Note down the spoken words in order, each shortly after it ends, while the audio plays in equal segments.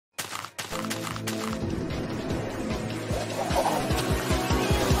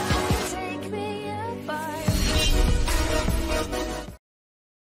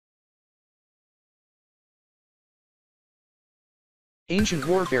Ancient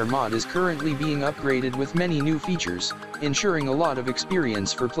Warfare mod is currently being upgraded with many new features, ensuring a lot of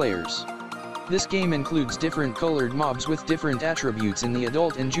experience for players. This game includes different colored mobs with different attributes in the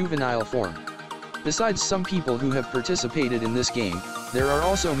adult and juvenile form. Besides some people who have participated in this game, there are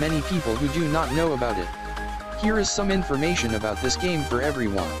also many people who do not know about it. Here is some information about this game for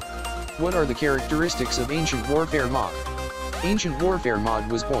everyone. What are the characteristics of Ancient Warfare mod? Ancient Warfare mod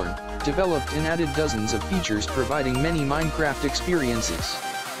was born, developed and added dozens of features providing many Minecraft experiences.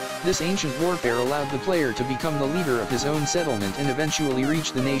 This Ancient Warfare allowed the player to become the leader of his own settlement and eventually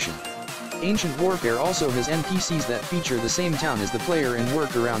reach the nation. Ancient Warfare also has NPCs that feature the same town as the player and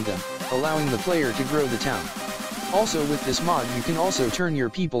work around them, allowing the player to grow the town. Also with this mod you can also turn your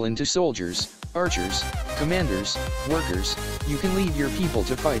people into soldiers, archers, commanders, workers. You can lead your people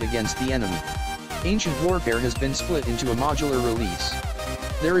to fight against the enemy. Ancient Warfare has been split into a modular release.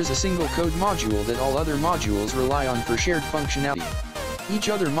 There is a single code module that all other modules rely on for shared functionality. Each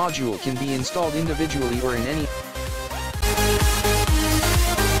other module can be installed individually or in any